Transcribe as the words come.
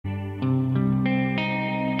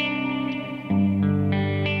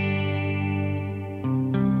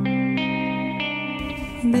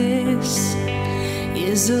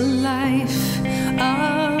is a life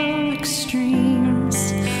of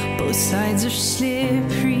extremes. Both sides are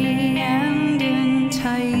slippery and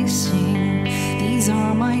enticing. These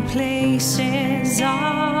are my places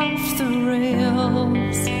off the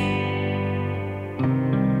rails.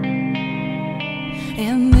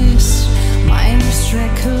 And this mindless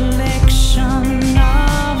recollection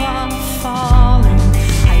of a fallen,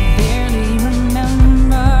 I barely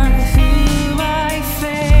remember who I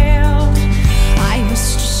failed. I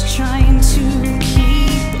was just trying to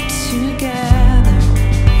keep it together.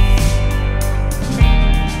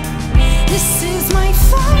 This is my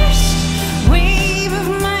first wave of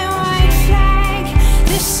my white flag.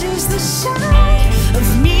 This is the sign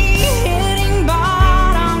of me hitting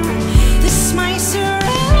bottom. This my surrender,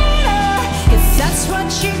 if that's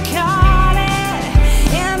what you call it,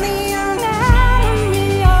 and the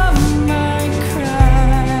anatomy of my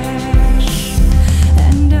crash.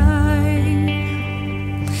 And I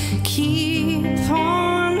keep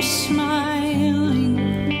on smiling,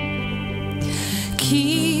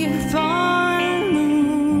 keep on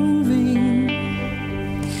moving,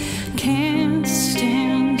 can't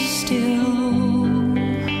stand still.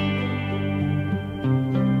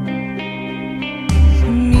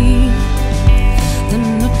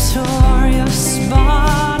 Notorious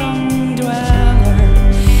bottom dweller,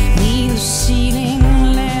 me the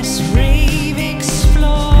ceilingless brave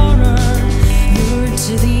explorer, lured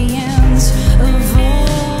to the ends of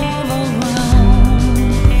overwhelm.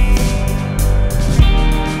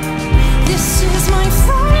 This is my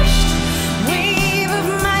first wave of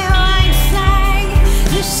my white flag.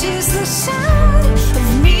 This is the sound of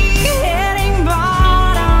me hitting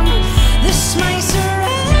bottom. This my surrender,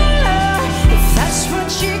 if that's what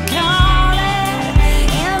you call it,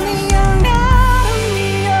 and the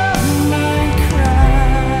anatomy of my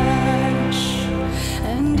crash.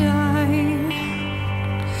 And I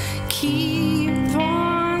keep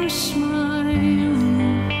on smiling,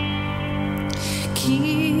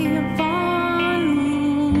 keep on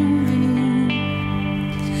moving,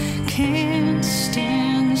 can't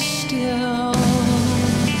stand still.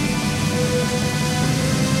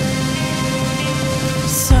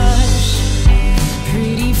 Such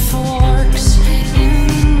pretty forks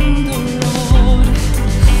in the road.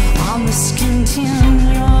 On this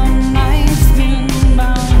continuum I've been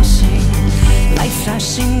bouncing, life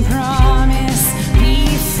flashing promise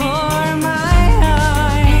before my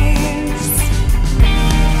eyes.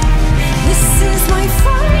 This is my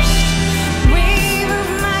first wave of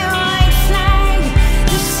my white flag.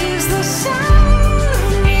 This is the sound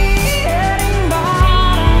of me hitting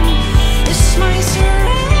bottom. This my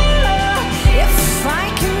surrender, if I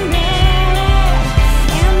can bear it,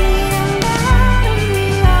 and the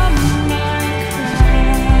anatomy of my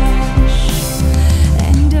crash.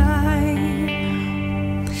 And I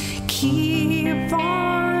keep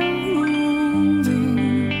on moving,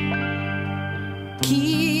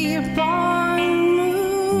 keep on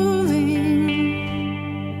moving,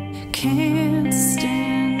 can't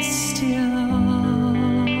stand still.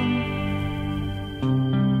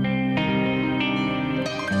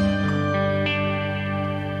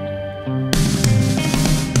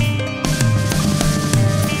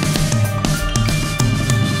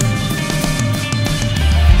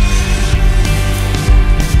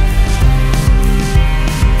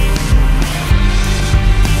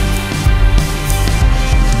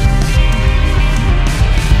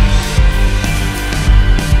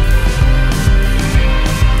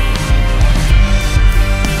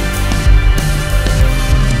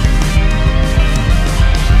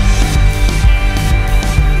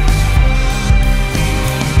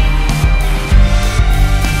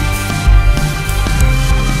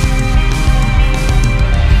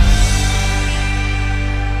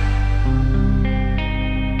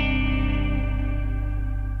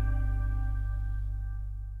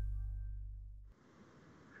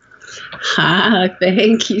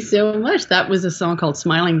 Thank you so much. That was a song called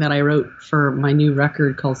Smiling that I wrote for my new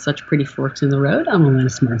record called Such Pretty Forks in the Road. I'm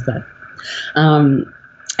Alanis Morissette.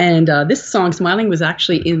 And this song, Smiling, was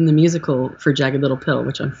actually in the musical for Jagged Little Pill,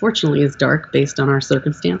 which unfortunately is dark based on our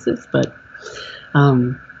circumstances, but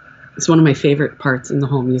it's one of my favorite parts in the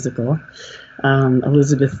whole musical.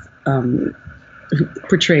 Elizabeth who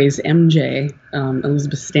portrays MJ,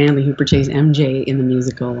 Elizabeth Stanley, who portrays MJ in the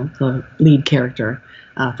musical, the lead character,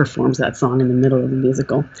 performs that song in the middle of the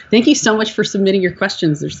musical. Thank you so much for submitting your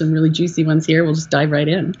questions. There's some really juicy ones here. We'll just dive right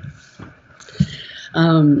in.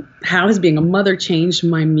 How has being a mother changed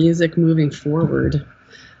my music moving forward?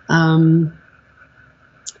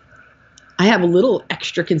 I have a little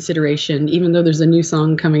extra consideration, even though there's a new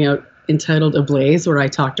song coming out entitled Ablaze, where I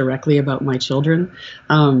talk directly about my children.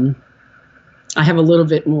 I have a little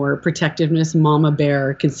bit more protectiveness, mama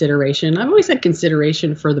bear consideration. I've always had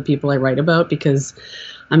consideration for the people I write about because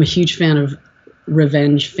I'm a huge fan of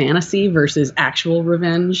revenge fantasy versus actual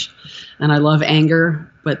revenge. And I love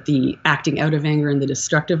anger, but the acting out of anger in the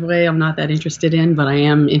destructive way, I'm not that interested in, but I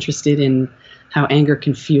am interested in how anger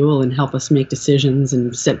can fuel and help us make decisions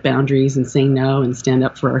and set boundaries and say no and stand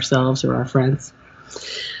up for ourselves or our friends.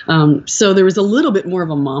 So there was a little bit more of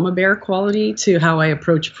a mama bear quality to how I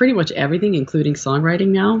approach pretty much everything, including songwriting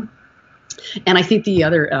now. And I think the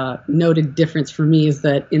other noted difference for me is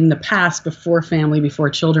that in the past, before family, before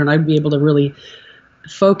children, I'd be able to really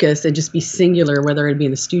focus and just be singular, whether I'd be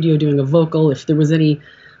in the studio doing a vocal, if there was any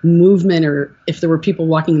movement or if there were people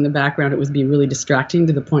walking in the background, it would be really distracting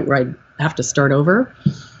to the point where I'd have to start over.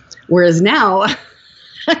 Whereas now,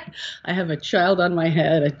 I have a child on my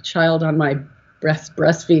head, a child on my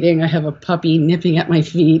breastfeeding. I have a puppy nipping at my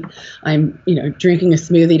feet. I'm, drinking a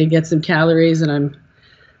smoothie to get some calories, and I'm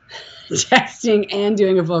texting and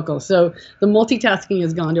doing a vocal. So the multitasking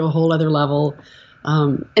has gone to a whole other level.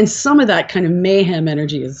 And some of that kind of mayhem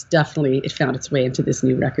energy is definitely, it found its way into this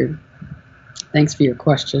new record. Thanks for your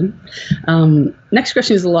question. Next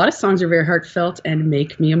question is, a lot of songs are very heartfelt and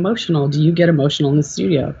make me emotional. Do you get emotional in the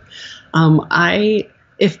studio?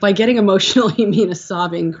 If by getting emotional you mean a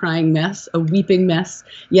sobbing, crying mess, a weeping mess,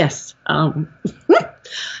 yes.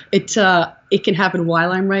 It can happen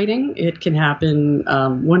while I'm writing. It can happen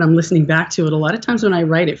when I'm listening back to it. A lot of times when I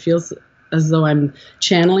write, it feels as though I'm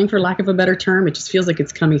channeling, for lack of a better term. It just feels like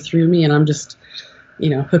it's coming through me, and I'm just,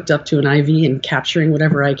 hooked up to an IV and capturing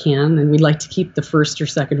whatever I can. And we'd like to keep the first or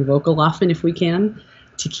second vocal often if we can,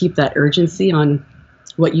 to keep that urgency on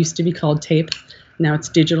what used to be called tape. Now it's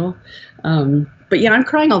digital. But yeah, I'm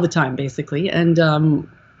crying all the time, basically. And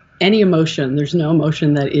any emotion, there's no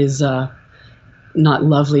emotion that is not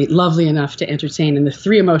lovely enough to entertain. And the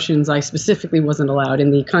three emotions I specifically wasn't allowed in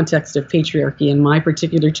the context of patriarchy in my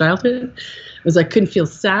particular childhood was I couldn't feel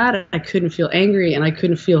sad, I couldn't feel angry, and I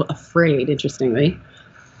couldn't feel afraid, interestingly.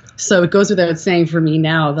 So it goes without saying for me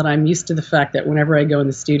now that I'm used to the fact that whenever I go in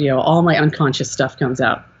the studio, all my unconscious stuff comes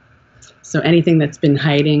out. So anything that's been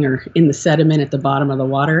hiding or in the sediment at the bottom of the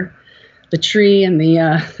water, the tree and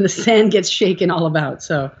the sand gets shaken all about.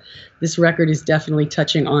 So this record is definitely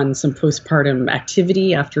touching on some postpartum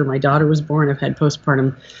activity. After my daughter was born, I've had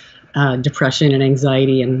postpartum depression and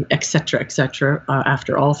anxiety and et cetera,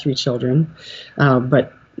 after all three children.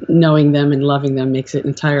 But knowing them and loving them makes it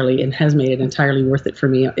entirely, and has made it entirely worth it for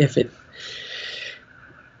me if it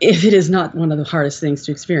is not one of the hardest things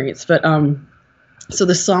to experience. But so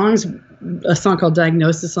the songs, a song called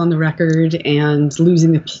Diagnosis on the record and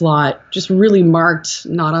Losing the Plot, just really marked,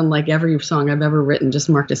 not unlike every song I've ever written, just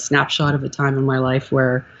marked a snapshot of a time in my life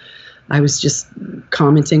where I was just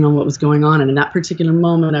commenting on what was going on. And in that particular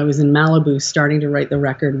moment, I was in Malibu starting to write the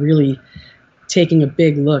record, really taking a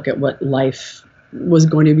big look at what life was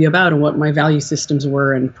going to be about and what my value systems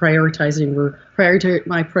were, and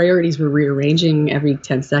my priorities were rearranging every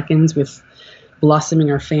 10 seconds with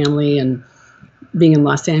blossoming our family and being in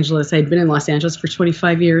Los Angeles. I had been in Los Angeles for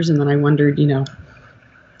 25 years, and then I wondered,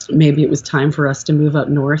 maybe it was time for us to move up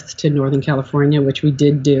north to Northern California, which we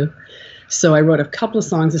did do. So I wrote a couple of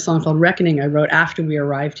songs. A song called Reckoning I wrote after we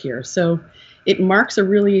arrived here. So it marks a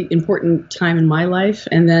really important time in my life.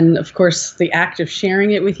 And then, of course, the act of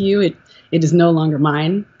sharing it with you, it is no longer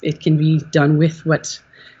mine. It can be done with what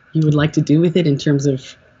you would like to do with it in terms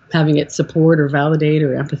of having it support or validate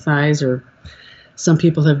or empathize. Or some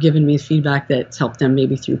people have given me feedback that's helped them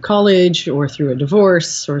maybe through college or through a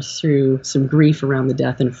divorce or through some grief around the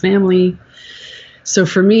death in a family. So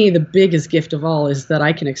for me, the biggest gift of all is that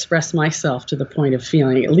I can express myself to the point of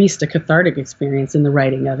feeling at least a cathartic experience in the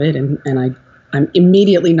writing of it. And I'm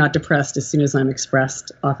immediately not depressed as soon as I'm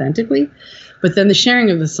expressed authentically. But then the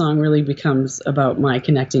sharing of the song really becomes about my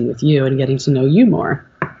connecting with you and getting to know you more.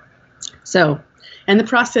 So, and the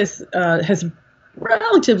process has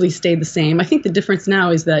relatively stayed the same. I think the difference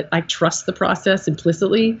now is that I trust the process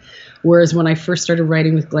implicitly, whereas when I first started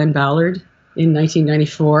writing with Glenn Ballard in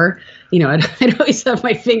 1994, I'd always have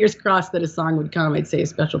my fingers crossed that a song would come. I'd say a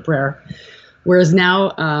special prayer. Whereas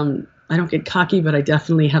now, I don't get cocky, but I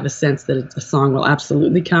definitely have a sense that a song will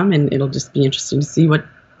absolutely come, and it'll just be interesting to see what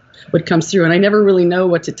comes through. And I never really know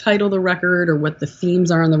what to title the record or what the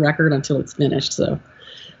themes are on the record until it's finished. So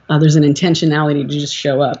there's an intentionality to just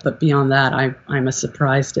show up. But beyond that, I'm as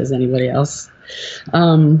surprised as anybody else.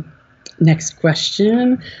 Next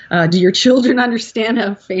question. Do your children understand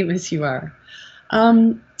how famous you are?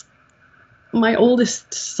 my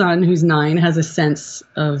oldest son, who's 9, has a sense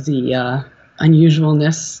of the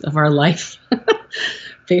unusualness of our life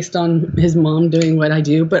based on his mom doing what I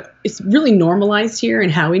do. But it's really normalized here,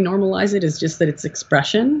 and how we normalize it is just that it's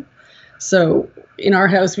expression. So in our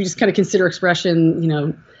house, we just kind of consider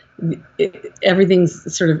expression,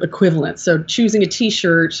 everything's sort of equivalent. So choosing a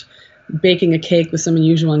T-shirt, baking a cake with some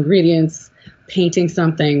unusual ingredients, painting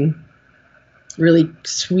something, really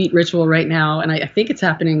sweet ritual right now. And I think it's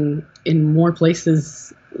happening in more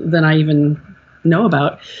places than I even know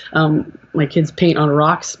about. My kids paint on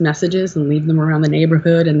rocks messages and leave them around the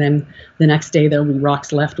neighborhood. And then the next day there'll be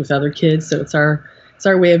rocks left with other kids. So it's our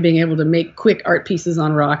way of being able to make quick art pieces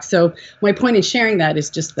on rocks. So my point in sharing that is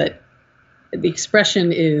just that the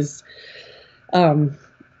expression is a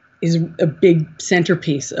big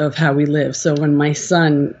centerpiece of how we live. So when my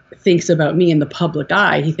son thinks about me in the public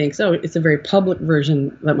eye, he thinks, oh, it's a very public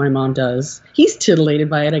version that my mom does. He's titillated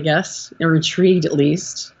by it, I guess, or intrigued at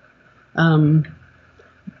least.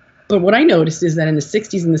 But what I noticed is that in the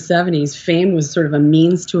 60s and the 70s, fame was sort of a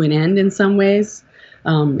means to an end in some ways.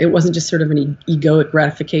 It wasn't just sort of an egoic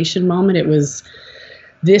gratification moment. It was,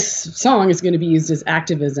 this song is going to be used as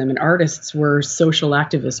activism, and artists were social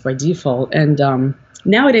activists by default. And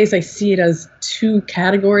nowadays I see it as two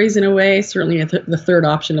categories in a way, certainly the third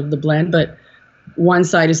option of the blend. But one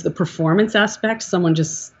side is the performance aspect, someone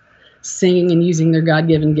just singing and using their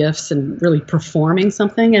God-given gifts and really performing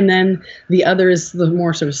something. And then the other is the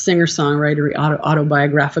more sort of singer-songwriter,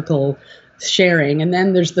 autobiographical sharing. And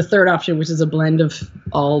then there's the third option, which is a blend of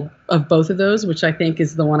both of those, which I think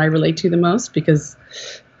is the one I relate to the most because,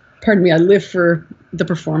 pardon me, I live for the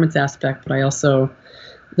performance aspect, but I also,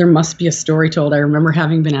 there must be a story told. I remember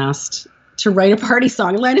having been asked to write a party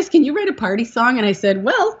song. Alanis, can you write a party song? And I said,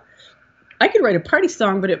 well, I could write a party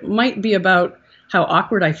song, but it might be about how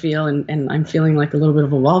awkward I feel, and I'm feeling like a little bit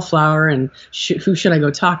of a wallflower, and who should I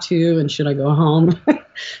go talk to, and should I go home?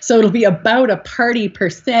 So it'll be about a party per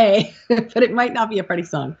se, but it might not be a party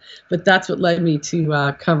song. But that's what led me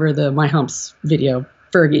to cover the My Humps video,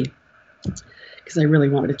 Fergie, because I really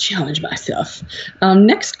wanted to challenge myself.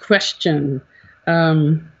 Next question.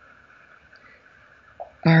 What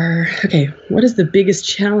is the biggest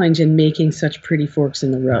challenge in making such pretty forks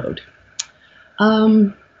in the road?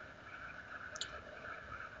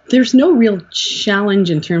 There's no real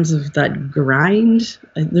challenge in terms of that grind.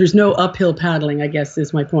 There's no uphill paddling, I guess,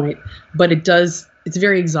 is my point. But it's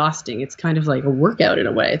very exhausting. It's kind of like a workout in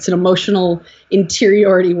a way. It's an emotional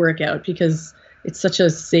interiority workout because it's such a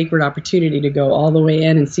sacred opportunity to go all the way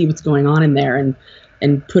in and see what's going on in there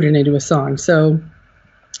and put it into a song. So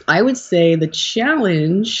I would say the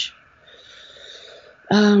challenge,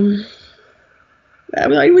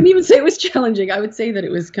 I wouldn't even say it was challenging. I would say that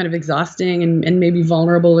it was kind of exhausting and maybe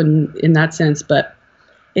vulnerable in that sense, but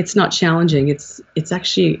it's not challenging. It's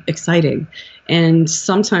actually exciting. And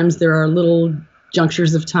sometimes there are little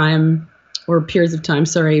junctures of time or periods of time,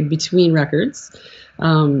 between records.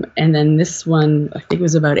 And then this one, I think it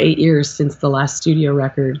was about 8 years since the last studio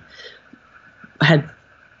record. I had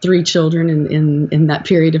 3 children in that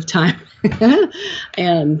period of time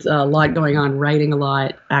and a lot going on, writing a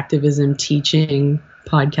lot, activism, teaching,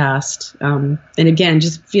 podcast. And again,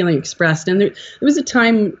 just feeling expressed. And there was a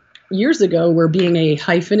time years ago where being a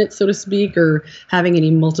hyphenate, so to speak, or having any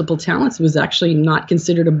multiple talents was actually not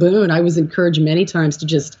considered a boon. I was encouraged many times to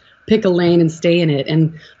just pick a lane and stay in it.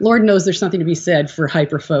 And Lord knows there's something to be said for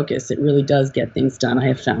hyper focus. It really does get things done, I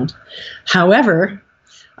have found. However,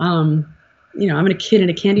 I'm a kid in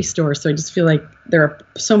a candy store, so I just feel like there are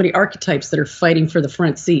so many archetypes that are fighting for the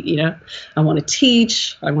front seat. I want to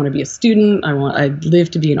teach, I want to be a student, I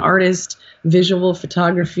live to be an artist, visual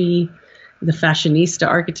photography. The fashionista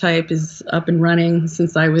archetype is up and running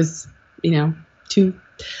since I was, 2.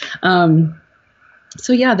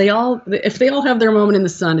 So yeah, if they all have their moment in the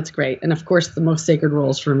sun, it's great. And of course, the most sacred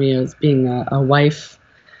roles for me is being a wife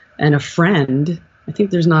and a friend. I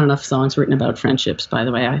think there's not enough songs written about friendships, by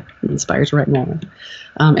the way. I'm inspired to write more.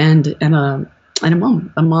 And a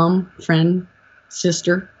mom, friend,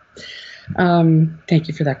 sister. Thank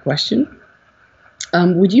you for that question.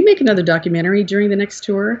 Would you make another documentary during the next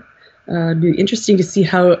tour? It'd be interesting to see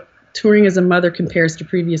how touring as a mother compares to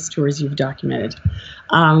previous tours you've documented.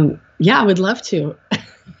 Yeah, I would love to.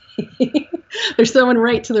 There's someone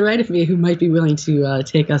right to the right of me who might be willing to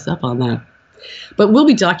take us up on that. But we'll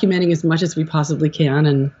be documenting as much as we possibly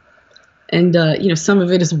can, and some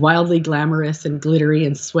of it is wildly glamorous and glittery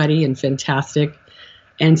and sweaty and fantastic,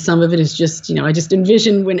 and some of it is just I just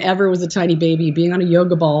envisioned whenever I was a tiny baby being on a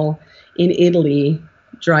yoga ball in Italy,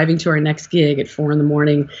 driving to our next gig at 4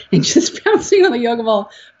 a.m. and just bouncing on the yoga ball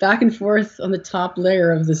back and forth on the top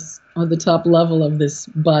layer of this, on the top level of this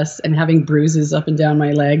bus, and having bruises up and down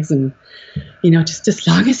my legs, and just as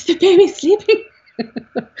long as the baby's sleeping.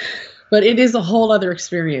 But it is a whole other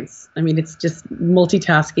experience. I mean, it's just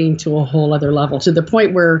multitasking to a whole other level, to the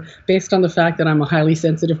point where, based on the fact that I'm a highly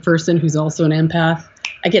sensitive person who's also an empath,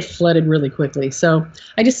 I get flooded really quickly. So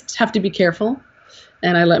I just have to be careful.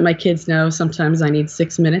 And I let my kids know sometimes I need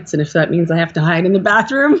 6 minutes. And if that means I have to hide in the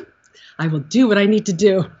bathroom, I will do what I need to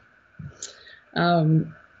do.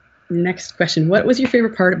 Next question. What was your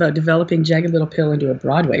favorite part about developing Jagged Little Pill into a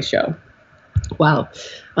Broadway show? Wow.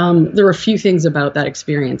 There were a few things about that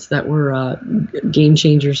experience that were game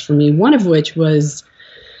changers for me. One of which was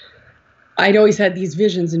I'd always had these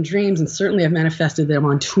visions and dreams, and certainly I've manifested them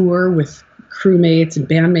on tour with crewmates and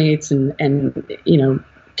bandmates and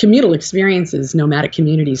communal experiences, nomadic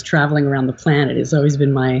communities traveling around the planet has always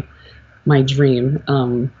been my dream.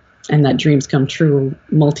 And that dreams come true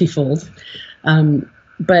multifold.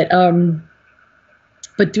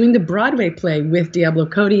 But doing the Broadway play with Diablo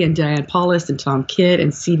Cody and Diane Paulus and Tom Kitt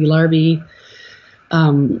and C.D. Larby,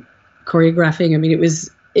 choreographing, I mean, it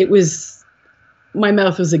was, my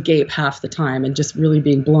mouth was agape half the time, and just really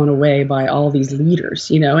being blown away by all these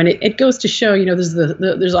leaders, and it goes to show,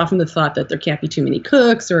 there's often the thought that there can't be too many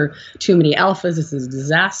cooks or too many alphas. This is a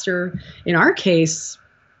disaster. In our case,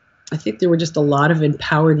 I think there were just a lot of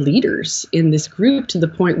empowered leaders in this group, to the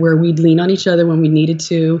point where we'd lean on each other when we needed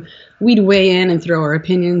to. We'd weigh in and throw our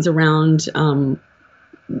opinions around, even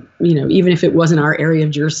if it wasn't our area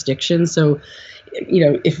of jurisdiction. So,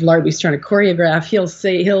 if Larby's trying to choreograph,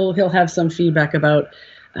 he'll have some feedback about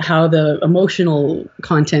how the emotional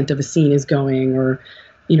content of a scene is going, or,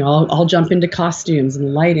 I'll jump into costumes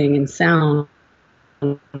and lighting and sound.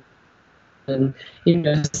 And,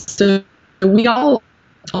 so we all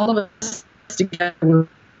of us together were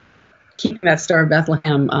keeping that Star of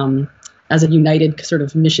Bethlehem as a united sort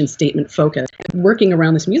of mission statement focus, working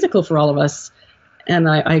around this musical for all of us. And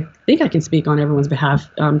I think I can speak on everyone's behalf,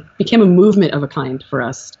 became a movement of a kind for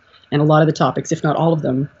us. And a lot of the topics, if not all of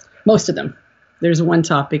them, most of them. There's one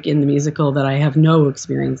topic in the musical that I have no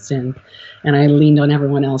experience in, and I leaned on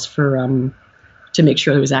everyone else to make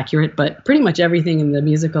sure it was accurate. But pretty much everything in the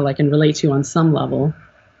musical I can relate to on some level.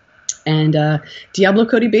 And Diablo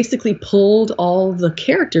Cody basically pulled all the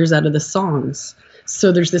characters out of the songs.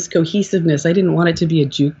 So there's this cohesiveness. I didn't want it to be a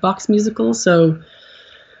jukebox musical. So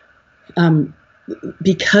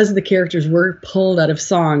because the characters were pulled out of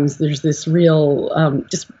songs, there's this real,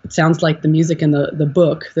 just sounds like the music in the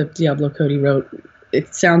book that Diablo Cody wrote.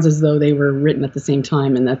 It sounds as though they were written at the same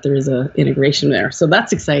time, and that there is a integration there. So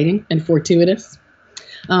that's exciting and fortuitous.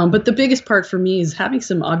 But the biggest part for me is having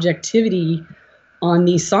some objectivity on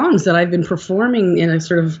these songs that I've been performing in a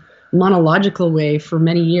sort of monological way for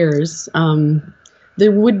many years.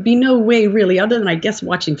 There would be no way really, other than I guess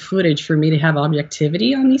watching footage, for me to have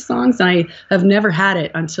objectivity on these songs. And I have never had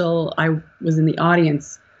it until I was in the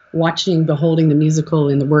audience beholding the musical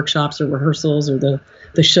in the workshops or rehearsals or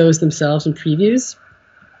the shows themselves and previews.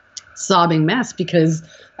 Sobbing mess, because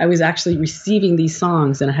I was actually receiving these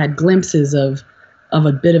songs and I had glimpses of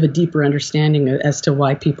a bit of a deeper understanding as to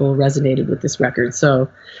why people resonated with this record. So,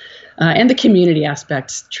 and the community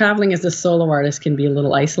aspects. Traveling as a solo artist can be a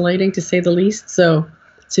little isolating, to say the least. So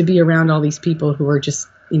to be around all these people who are just,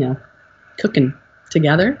 cooking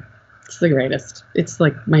together, it's the greatest. It's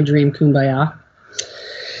like my dream kumbaya.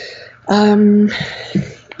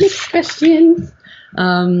 Next question.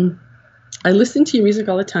 I listen to your music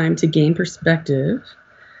all the time to gain perspective.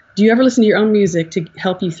 Do you ever listen to your own music to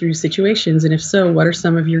help you through situations? And if so, what are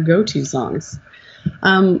some of your go-to songs?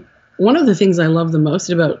 One of the things I love the most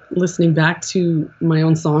about listening back to my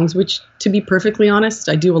own songs, which, to be perfectly honest,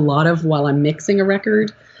 I do a lot of while I'm mixing a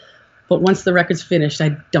record. But once the record's finished,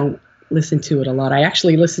 I don't listen to it a lot. I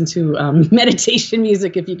actually listen to meditation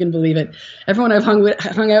music, if you can believe it. Everyone I've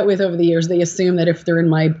hung out with over the years, they assume that if they're in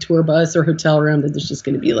my tour bus or hotel room, that there's just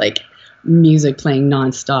going to be like music playing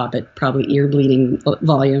nonstop at probably ear-bleeding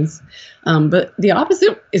volumes. But the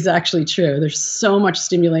opposite is actually true. There's so much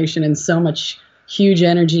stimulation and so much huge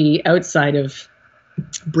energy outside of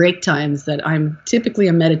break times that I'm typically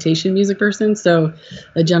a meditation music person. So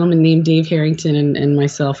a gentleman named Dave Harrington and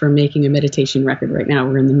myself are making a meditation record right now.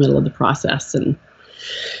 We're in the middle of the process, and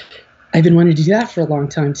I've been wanting to do that for a long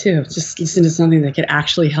time too. Just listen to something that could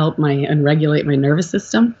actually help and regulate my nervous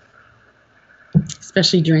system,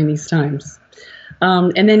 especially during these times.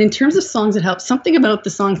 And then in terms of songs that help, something about the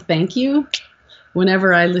song Thank You,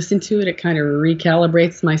 whenever I listen to it, it kind of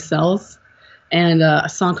recalibrates my cells. And a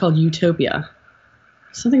song called Utopia.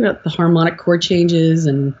 something about the harmonic chord changes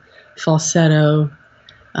and falsetto.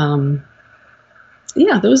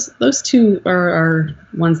 Yeah, those two are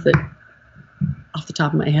ones that, off the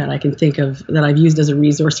top of my head, I can think of that I've used as a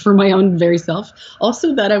resource for my own very self.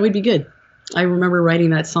 Also, That I Would Be Good. I remember writing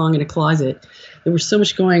that song in a closet. There was so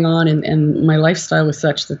much going on, and my lifestyle was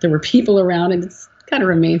such that there were people around, and it kind of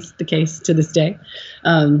remains the case to this day.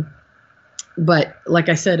 But like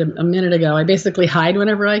I said a minute ago, I basically hide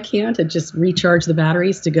whenever I can to just recharge the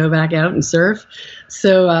batteries to go back out and surf.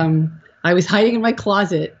 So I was hiding in my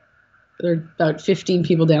closet. There are about 15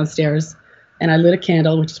 people downstairs, and I lit a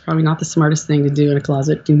candle, which is probably not the smartest thing to do in a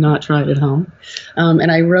closet. Do not try it at home.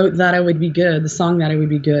 And I wrote That I Would Be Good, the song That I Would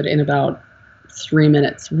Be Good, in about 3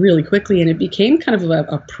 minutes, really quickly. And it became kind of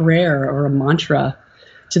a prayer or a mantra,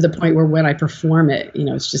 to the point where when I perform it,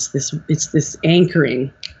 it's this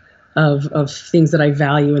anchoring of things that I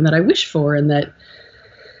value and that I wish for, and that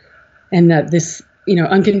this,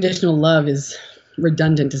 unconditional love is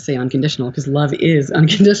redundant to say unconditional, because love is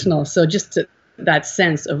unconditional. So just that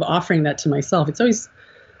sense of offering that to myself, it's always,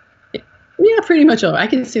 yeah, pretty much. I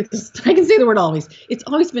can say this. I can say the word always. It's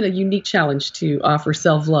always been a unique challenge to offer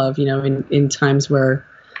self-love, in times where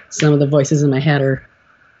some of the voices in my head are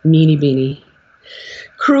meanie beanie,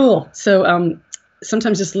 cruel. So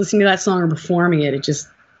sometimes just listening to that song or performing it,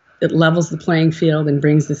 it levels the playing field and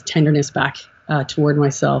brings this tenderness back toward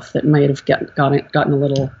myself that might have gotten a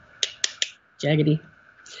little jaggedy.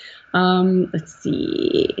 Let's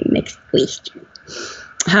see. Next question.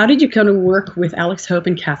 How did you come to work with Alex Hope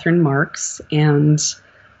and Catherine Marks? And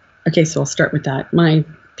okay, so I'll start with that. My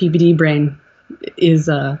PPD brain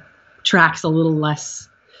tracks a little less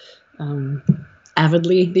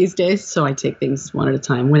avidly these days, so I take things one at a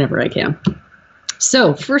time whenever I can.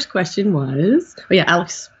 So first question was,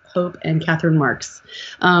 Alex Hope and Catherine Marks.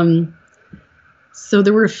 So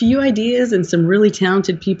there were a few ideas and some really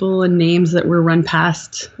talented people and names that were run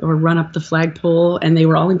past or run up the flagpole, and they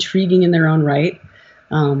were all intriguing in their own right.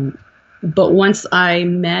 But once I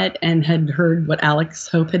met and had heard what Alex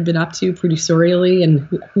Hope had been up to producerially and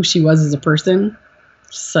who she was as a person,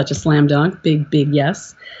 such a slam dunk, big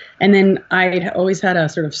yes. And then I always had a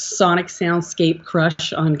sort of sonic soundscape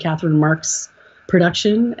crush on Catherine Marks'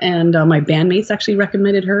 production, and my bandmates actually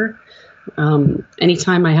recommended her.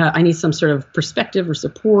 Anytime I need some sort of perspective or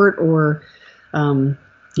support, or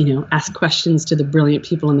ask questions to the brilliant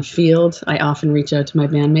people in the field, I often reach out to my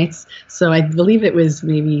bandmates. So I believe it was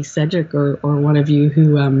maybe Cedric or one of you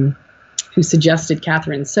who suggested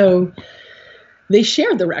Catherine. So they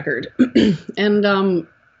shared the record, and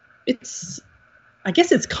I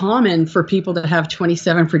guess it's common for people to have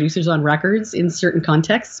 27 producers on records in certain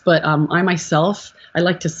contexts, but I myself, I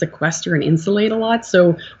like to sequester and insulate a lot.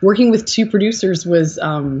 So working with two producers was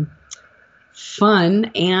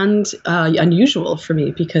fun and unusual for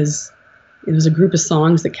me, because it was a group of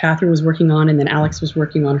songs that Catherine was working on, and then Alex was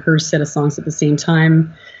working on her set of songs at the same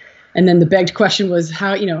time. And then the begged question was,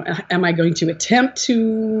 how, am I going to attempt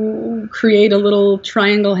to create a little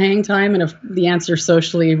triangle hang time? And if the answer,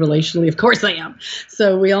 socially, relationally, of course I am.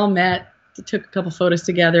 So we all met, took a couple photos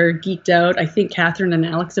together, geeked out. I think Catherine and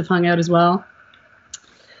Alex have hung out as well.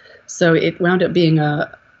 So it wound up being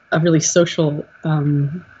a really social,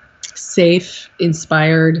 safe,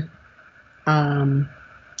 inspired,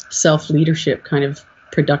 self-leadership kind of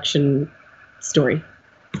production story.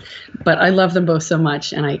 But I love them both so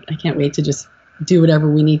much, and I can't wait to just do whatever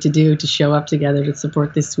we need to do to show up together to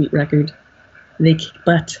support this sweet record. They kick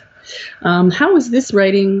butt. How was this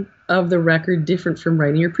writing of the record different from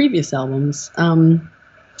writing your previous albums?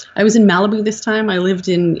 I was in Malibu this time. I lived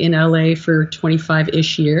in LA for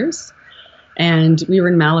 25-ish years, and we were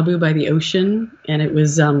in Malibu by the ocean, and it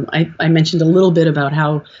was, I mentioned a little bit about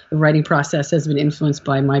how the writing process has been influenced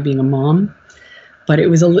by my being a mom, but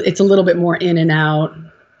it's a little bit more in and out.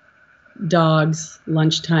 Dogs,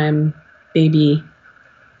 lunchtime, baby,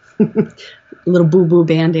 little boo-boo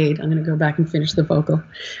Band-Aid. I'm going to go back and finish the vocal.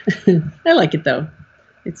 I like it, though.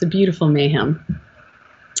 It's a beautiful mayhem.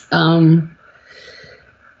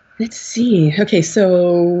 Let's see. Okay,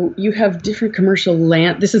 so you have different commercial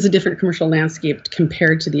this is a different commercial landscape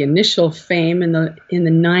compared to the initial fame in the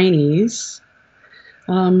 90s.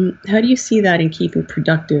 How do you see that in keeping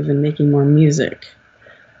productive and making more music?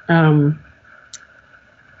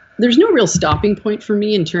 There's no real stopping point for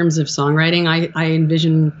me in terms of songwriting. I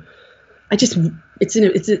envision, it's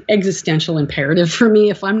an existential imperative for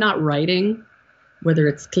me. If I'm not writing, whether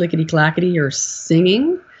it's clickety-clackety or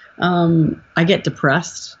singing, I get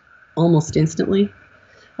depressed almost instantly.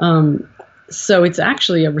 So it's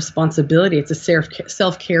actually a responsibility. It's a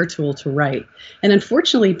self-care tool to write. And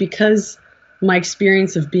unfortunately, because my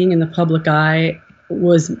experience of being in the public eye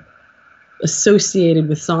was associated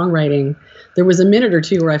with songwriting, there was a minute or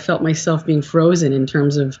two where I felt myself being frozen in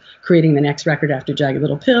terms of creating the next record after Jagged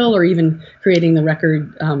Little Pill, or even creating the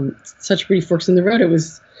record Such Pretty Forks in the Road. It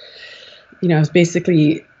was, it was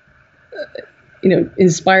basically,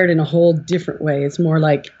 inspired in a whole different way. It's more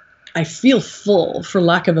like I feel full, for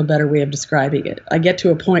lack of a better way of describing it. I get to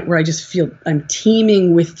a point where I just feel I'm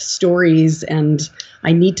teeming with stories, and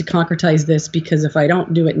I need to concretize this, because if I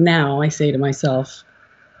don't do it now, I say to myself,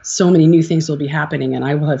 so many new things will be happening, and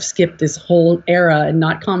I will have skipped this whole era and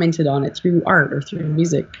not commented on it through art or through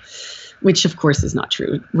music, which of course is not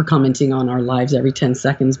true. We're commenting on our lives every 10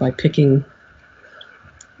 seconds by picking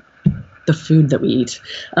the food that we eat.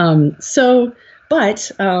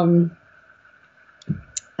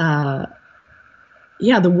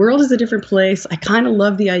 Yeah, the world is a different place. I kind of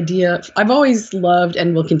love the idea. I've always loved,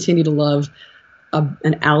 and will continue to love,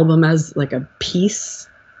 an album as like a piece.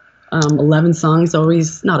 11 songs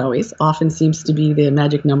often seems to be the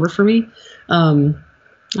magic number for me. I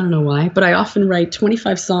don't know why, but I often write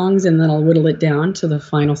 25 songs, and then I'll whittle it down to the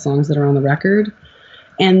final songs that are on the record.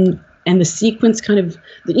 And the sequence kind of,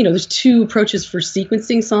 there's two approaches for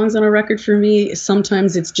sequencing songs on a record for me.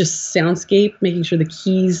 Sometimes it's just soundscape, making sure the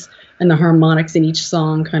keys and the harmonics in each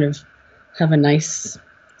song kind of have a nice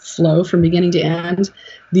flow from beginning to end.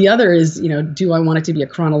 The other is, do I want it to be a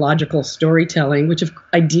chronological storytelling, which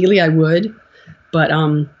ideally I would, but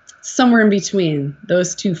somewhere in between,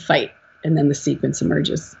 those two fight, and then the sequence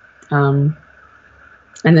emerges.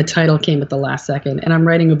 And the title came at the last second. And I'm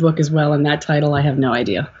writing a book as well, and that title, I have no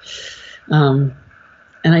idea. And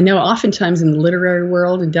I know oftentimes in the literary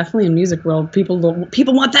world, and definitely in music world, people want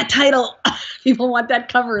that title. People want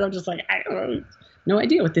that cover. And I'm just like, I have no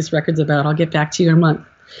idea what this record's about. I'll get back to you in a month.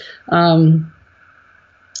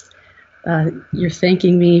 You're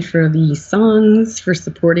thanking me for the songs, for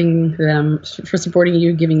supporting them, for supporting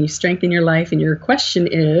you, giving you strength in your life. And your question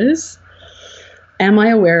is, am I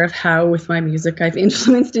aware of how, with my music, I've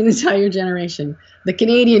influenced an entire generation? The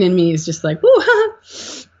Canadian in me is just like, woo,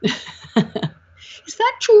 is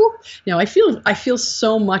that true? No, I feel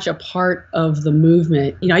so much a part of the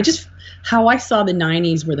movement. How I saw the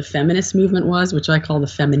 90s, where the feminist movement was, which I call the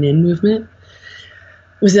feminine movement,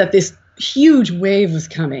 was that this huge wave was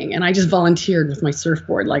coming, and I just volunteered with my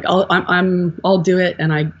surfboard. Like, I'll do it,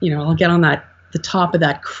 and I'll get on the top of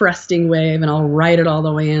that cresting wave, and I'll ride it all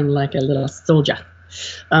the way in like a little soldier.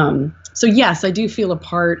 So yes, I do feel a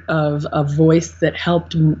part of a voice that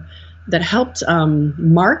helped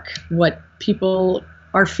mark what people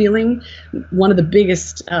are feeling. One of the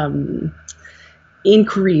biggest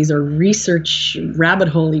inquiries or research rabbit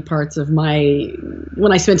hole-y parts of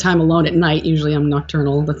when I spend time alone at night, usually I'm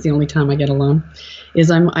nocturnal, that's the only time I get alone, is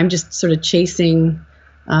I'm just sort of chasing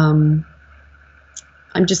how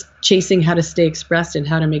to stay expressed and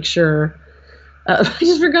how to make sure. I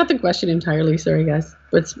just forgot the question entirely. Sorry, guys.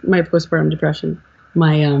 It's my postpartum depression.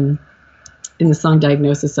 In the song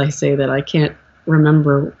Diagnosis, I say that I can't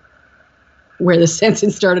remember where the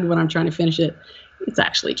sentence started when I'm trying to finish it. It's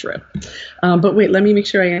actually true. But wait, let me make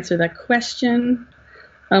sure I answer that question.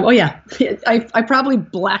 Oh yeah, I probably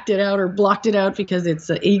blacked it out or blocked it out because it's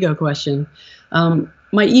an ego question.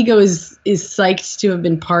 My ego is psyched to have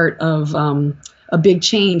been part of a big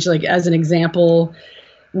change. Like, as an example,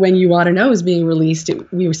 when You Oughta Know was being released,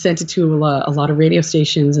 we were sent it to a lot of radio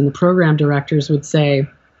stations, and the program directors would say,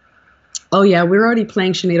 oh yeah, we're already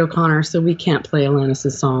playing Sinead O'Connor, so we can't play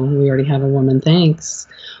Alanis' song. We already have a woman, thanks.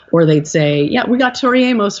 Or they'd say, yeah, we got Tori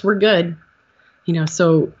Amos, we're good.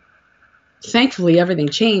 So thankfully everything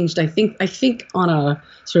changed. I think on a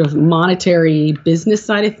sort of monetary business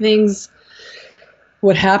side of things,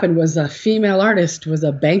 what happened was a female artist was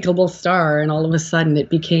a bankable star, and all of a sudden it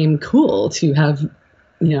became cool to have,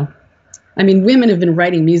 women have been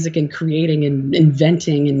writing music and creating and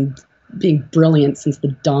inventing and being brilliant since the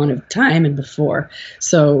dawn of time and before.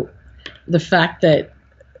 So the fact that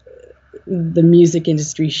the music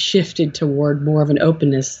industry shifted toward more of an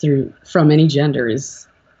openness from any gender is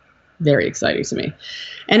very exciting to me.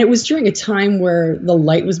 And it was during a time where the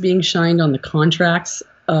light was being shined on the contracts,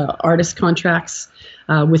 artist contracts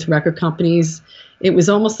with record companies. It was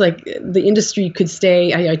almost like the industry could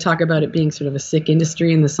stay. I talk about it being sort of a sick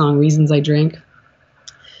industry in the song Reasons I Drink.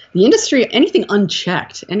 The industry, anything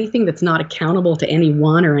unchecked, anything that's not accountable to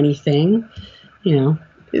anyone or anything,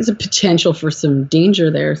 is a potential for some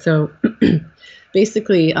danger there. So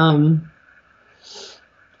basically, I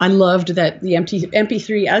loved that the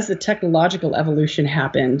MP3, as the technological evolution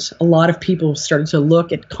happened, a lot of people started to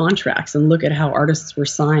look at contracts and look at how artists were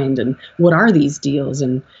signed and what are these deals,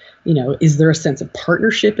 and is there a sense of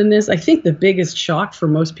partnership in this? I think the biggest shock for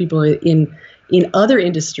most people in in other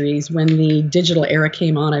industries, when the digital era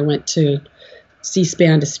came on, I went to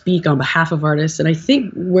C-SPAN to speak on behalf of artists. And I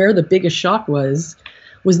think where the biggest shock was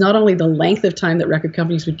not only the length of time that record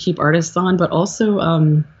companies would keep artists on, but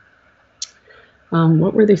also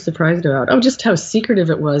what were they surprised about? Oh, just how secretive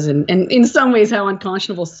it was, and in some ways how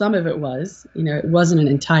unconscionable some of it was. It wasn't an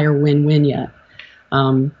entire win-win yet.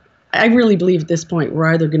 I really believe at this point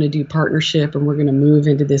we're either going to do partnership and we're going to move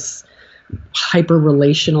into this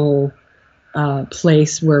hyper-relational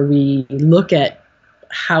place where we look at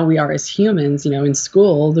how we are as humans. In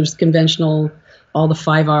school, there's conventional, all the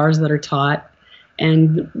 5 R's that are taught,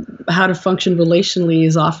 and how to function relationally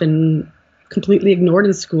is often completely ignored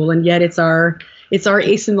in school, and yet it's our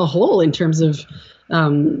ace in the hole in terms of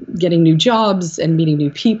getting new jobs and meeting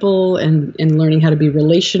new people and learning how to be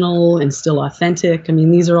relational and still authentic. I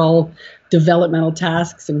mean, these are all developmental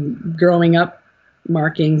tasks and growing up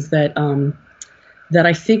markings that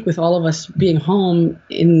I think, with all of us being home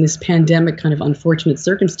in this pandemic kind of unfortunate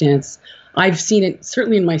circumstance, I've seen it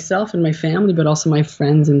certainly in myself and my family, but also my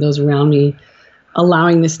friends and those around me,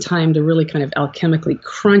 allowing this time to really kind of alchemically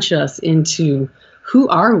crunch us into who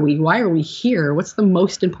are we? Why are we here? What's the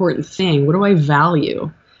most important thing? What do I value?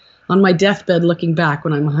 On my deathbed, looking back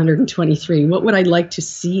when I'm 123, what would I like to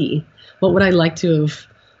see? What would I like to have,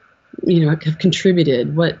 have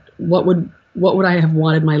contributed? What would I have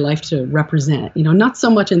wanted my life to represent? Not so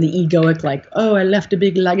much in the egoic, like, oh, I left a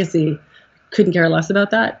big legacy. Couldn't care less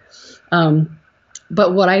about that.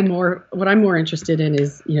 But what I'm more interested in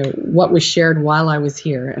is, what was shared while I was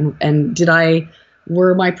here, and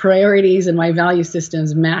were my priorities and my value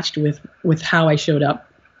systems matched with how I showed up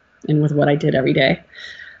and with what I did every day.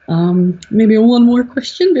 Maybe one more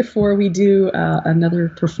question before we do another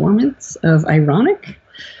performance of Ironic.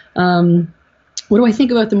 What do I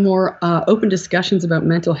think about the more open discussions about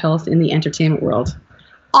mental health in the entertainment world?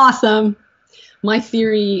 Awesome. My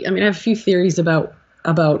theory, I have a few theories about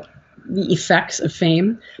the effects of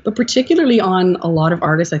fame, but particularly on a lot of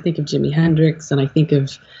artists. I think of Jimi Hendrix, and I think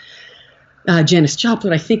of Janis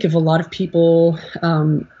Joplin. I think of a lot of people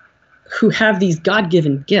who have these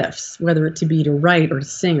God-given gifts, whether it to be to write or to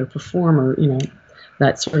sing or perform, or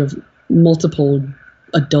that sort of multiple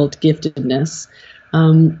adult giftedness.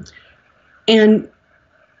 And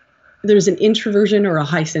there's an introversion or a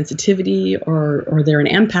high sensitivity, or they're an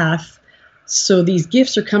empath. So these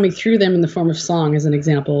gifts are coming through them in the form of song, as an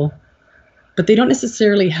example, but they don't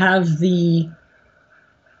necessarily have the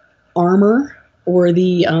armor or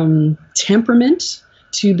the temperament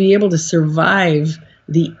to be able to survive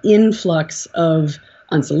the influx of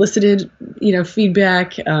unsolicited,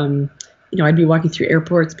 feedback. I'd be walking through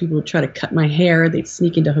airports, people would try to cut my hair, they'd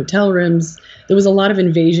sneak into hotel rooms. There was a lot of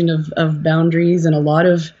invasion of boundaries and a lot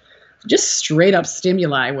of just straight up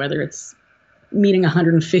stimuli, whether it's meeting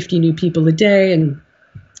 150 new people a day. And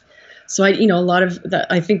so a lot of that,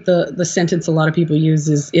 I think the sentence a lot of people use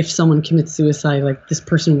is, if someone commits suicide, like, this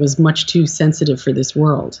person was much too sensitive for this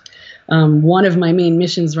world. One of my main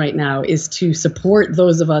missions right now is to support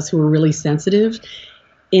those of us who are really sensitive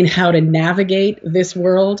in how to navigate this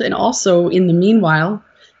world, and also, in the meanwhile,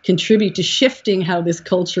 contribute to shifting how this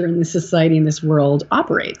culture and this society and this world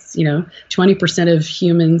operates. 20% of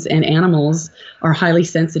humans and animals are highly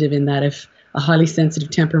sensitive, in that if a highly sensitive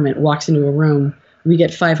temperament walks into a room, we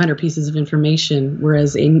get 500 pieces of information,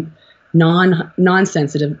 whereas a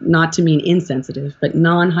non-sensitive, not to mean insensitive, but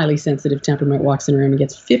non-highly sensitive temperament walks in a room and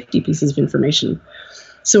gets 50 pieces of information.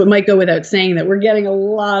 So it might go without saying that we're getting a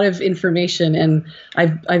lot of information, and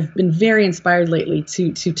I've been very inspired lately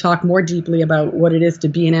to talk more deeply about what it is to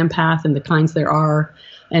be an empath and the kinds there are,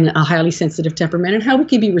 and a highly sensitive temperament, and how we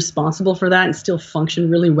can be responsible for that and still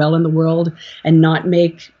function really well in the world and not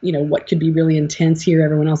make, what could be really intense here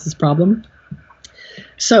everyone else's problem.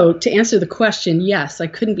 So to answer the question, yes, I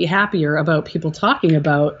couldn't be happier about people talking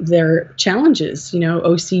about their challenges,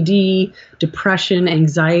 OCD, depression,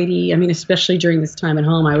 anxiety. Especially during this time at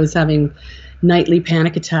home, I was having nightly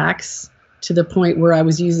panic attacks to the point where I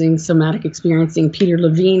was using somatic experiencing Peter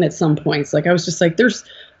Levine at some points. Like, I was just like,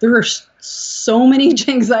 there are so many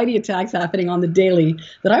anxiety attacks happening on the daily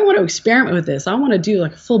that I want to experiment with this. I want to do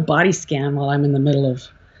like a full body scan while I'm in the middle of,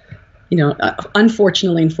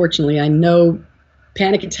 unfortunately, I know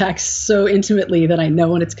panic attacks so intimately that I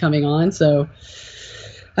know when it's coming on. So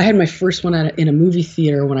I had my first one in a movie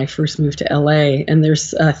theater when I first moved to LA, and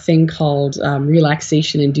there's a thing called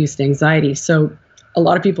relaxation-induced anxiety. So a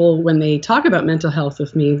lot of people, when they talk about mental health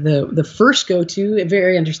with me, the first go-to,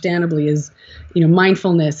 very understandably, is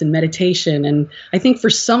mindfulness and meditation. And I think for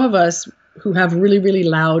some of us who have really, really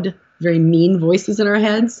loud, very mean voices in our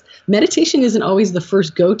heads, meditation isn't always the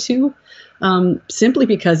first go-to. simply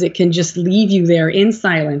because it can just leave you there in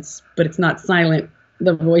silence, but it's not silent.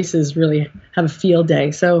 The voices really have a field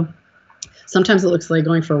day. So sometimes it looks like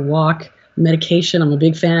going for a walk, medication. I'm a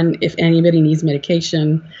big fan if anybody needs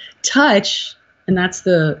medication. Touch, and that's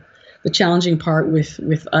the challenging part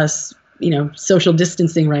with us, social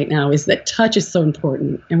distancing right now, is that touch is so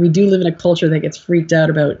important. And we do live in a culture that gets freaked out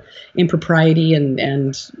about impropriety and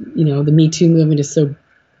the Me Too movement is so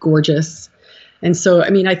gorgeous. And so,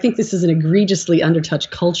 I think this is an egregiously undertouched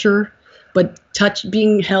culture, but touch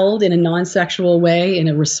being held in a non-sexual way, in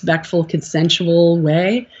a respectful, consensual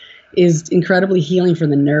way, is incredibly healing for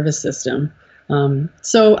the nervous system.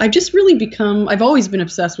 So I've just really I've always been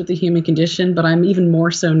obsessed with the human condition, but I'm even more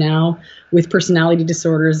so now with personality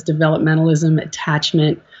disorders, developmentalism,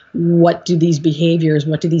 attachment. What do these behaviors,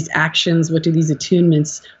 what do these actions, what do these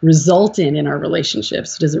attunements result in our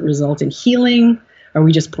relationships? Does it result in healing? Are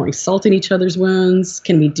we just pouring salt in each other's wounds?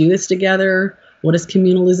 Can we do this together? What does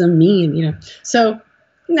communalism mean? So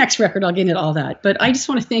next record, I'll get into all that. But I just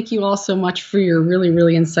want to thank you all so much for your really,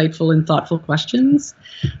 really insightful and thoughtful questions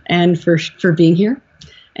and for being here.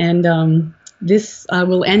 And this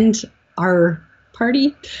will end our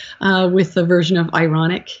party with a version of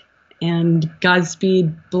Ironic. And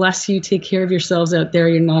Godspeed, bless you, take care of yourselves out there.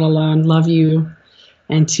 You're not alone. Love you.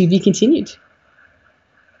 And to be continued.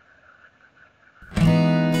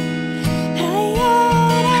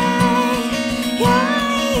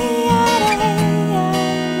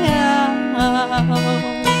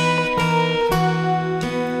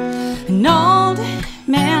 An old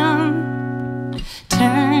man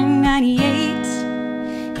turned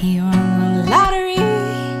 98. He won the lottery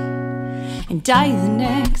and died the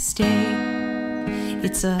next day.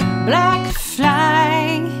 It's a black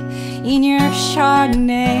fly in your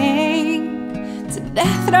Chardonnay. It's a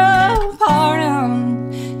death row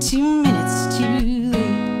pardon, 2 minutes too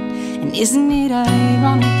late. And isn't it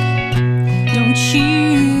ironic? Don't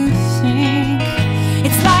you think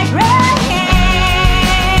it's like rain?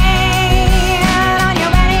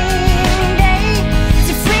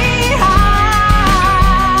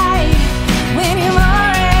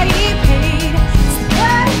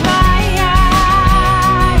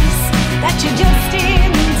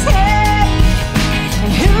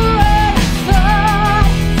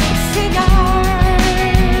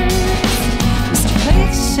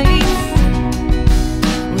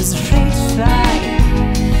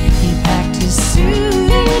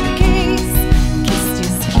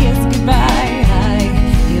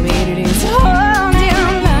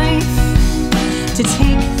 To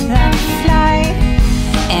take that flight,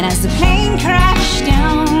 and as the plane crashed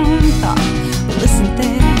down, thought, well, isn't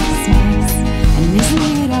this nice? And isn't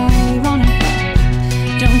it ironic?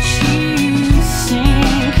 Don't you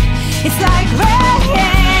think it's like rain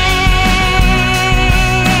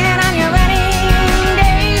on your wedding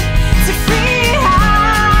day? It's a free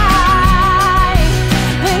high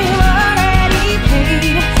when you already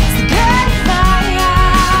paid. It's the good advice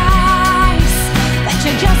that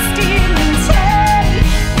you just didn't take.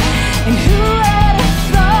 And who would have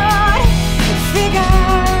thought it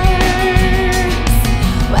figures?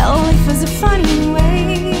 Well, life is a funny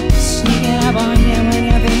way, sneaking up on you when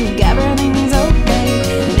you think everything's okay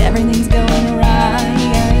and everything's going right.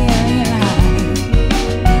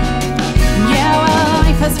 Yeah, well,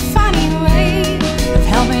 life is a funny way of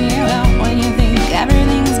helping you out when you think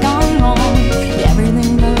everything's gone wrong and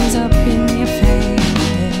everything blows up in your face.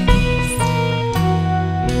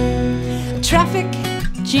 Traffic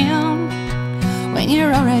jam when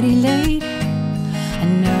you're already late,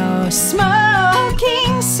 and no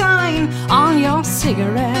smoking sign on your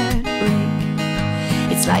cigarette break.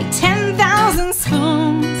 It's like 10,000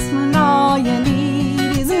 spoons when all you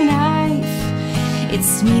need is a knife.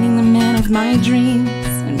 It's meeting the man of my dreams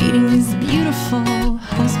and meeting his beautiful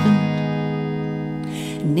husband.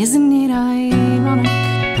 And isn't it ironic?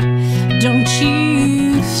 Don't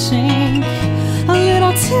you think a little